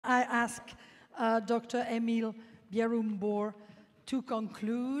I ask Dr. Emil Bjerrum Bohr to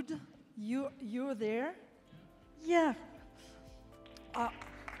conclude. You're there? Yeah.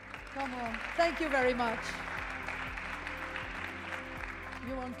 Come on. Thank you very much.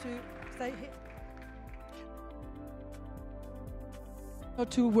 You want to say here? Or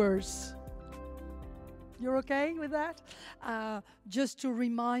 2 words. You're okay with that? Just to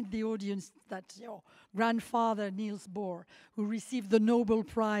remind the audience that your grandfather, Niels Bohr, who received the Nobel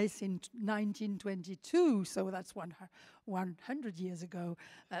Prize in 1922, so that's 100 years ago,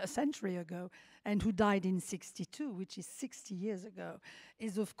 a century ago, and who died in 62, which is 60 years ago,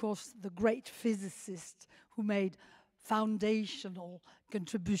 is of course the great physicist who made foundational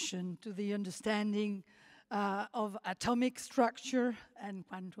contribution to the understanding of atomic structure and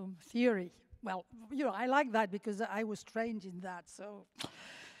quantum theory. Well, you know, I like that because I was trained in that. So,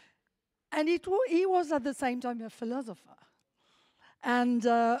 and he was at the same time a philosopher and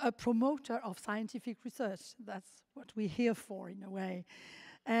a promoter of scientific research. That's what we're here for, in a way.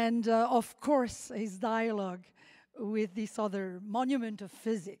 And of course, his dialogue with this other monument of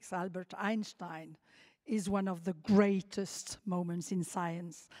physics, Albert Einstein, is one of the greatest moments in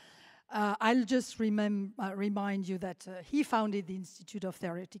science. I'll just remind you that he founded the Institute of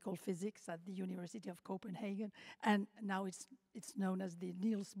Theoretical Physics at the University of Copenhagen, and now it's known as the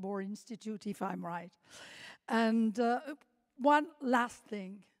Niels Bohr Institute, if I'm right. And one last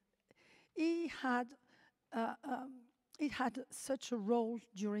thing, he had such a role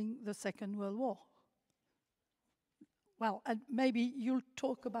during the Second World War. Well, and maybe you'll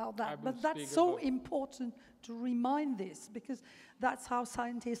talk about that, but that's so important to remind this, because that's how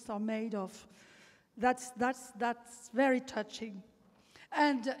scientists are made of. That's very touching.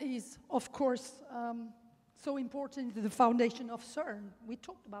 And is, of course, so important to the foundation of CERN. We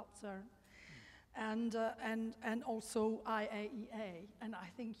talked about CERN. And also IAEA, and I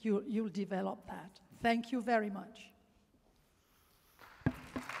think you'll develop that. Thank you very much.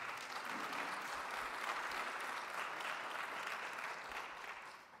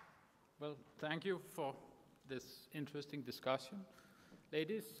 Well, thank you for this interesting discussion.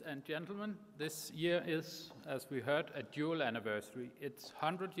 Ladies and gentlemen, this year is, as we heard, a dual anniversary. It's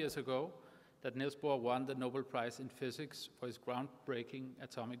 100 years ago that Niels Bohr won the Nobel Prize in Physics for his groundbreaking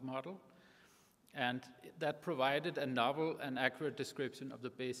atomic model, and that provided a novel and accurate description of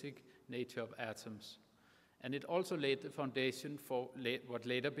the basic nature of atoms. And it also laid the foundation for what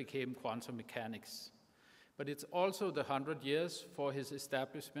later became quantum mechanics. But it's also the 100 years for his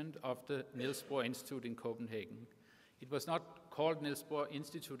establishment of the Niels Bohr Institute in Copenhagen. It was not called Niels Bohr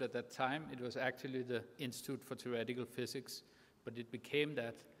Institute at that time. It was actually the Institute for Theoretical Physics, but it became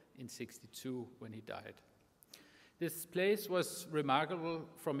that in '62 when he died. This place was remarkable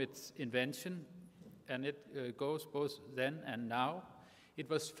from its invention, and it goes both then and now. It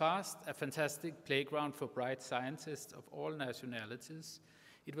was fast, a fantastic playground for bright scientists of all nationalities.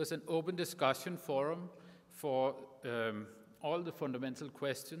 It was an open discussion forum for all the fundamental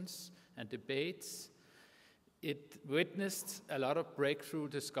questions and debates. It witnessed a lot of breakthrough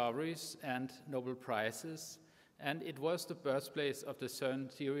discoveries and Nobel Prizes, and it was the birthplace of the CERN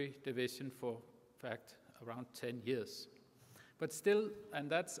theory division for, in fact, around 10 years. But still, and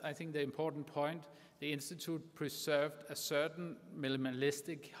that's, I think, the important point, the Institute preserved a certain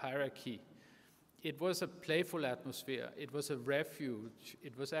minimalistic hierarchy. It was a playful atmosphere. It was a refuge.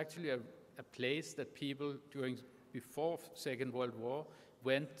 It was actually a place that people before Second World War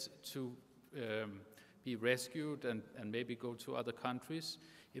went to be rescued and maybe go to other countries.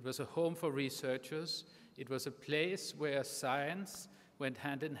 It was a home for researchers. It was a place where science went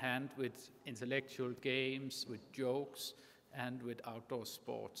hand in hand with intellectual games, with jokes, and with outdoor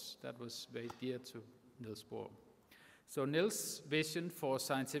sports. That was very dear to Niels Bohr. So Niels' vision for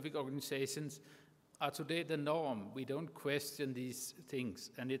scientific organizations are today the norm. We don't question these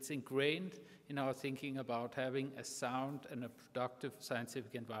things, and it's ingrained in our thinking about having a sound and a productive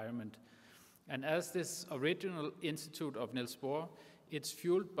scientific environment. And as this original institute of Niels Bohr, it's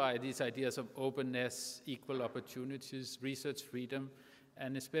fueled by these ideas of openness, equal opportunities, research freedom,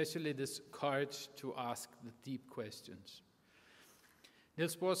 and especially this courage to ask the deep questions.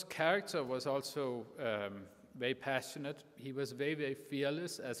 Niels Bohr's character was also very passionate. He was very, very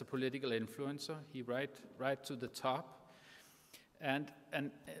fearless as a political influencer. He right to the top. And an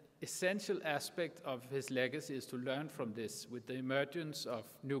essential aspect of his legacy is to learn from this. With the emergence of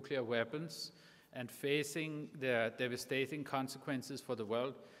nuclear weapons and facing their devastating consequences for the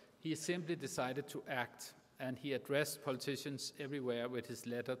world, he simply decided to act, and he addressed politicians everywhere with his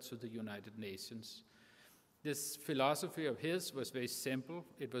letter to the United Nations. This philosophy of his was very simple.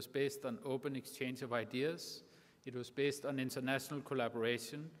 It was based on open exchange of ideas. It was based on international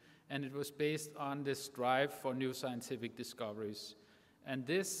collaboration, and it was based on this drive for new scientific discoveries. And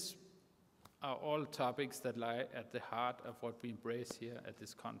these are all topics that lie at the heart of what we embrace here at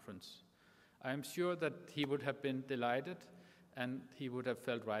this conference. I am sure that he would have been delighted, and he would have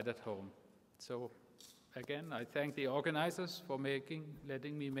felt right at home. So again, I thank the organizers for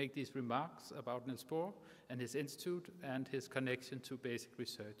letting me make these remarks about Niels Bohr and his institute and his connection to basic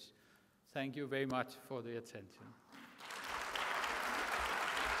research. Thank you very much for the attention.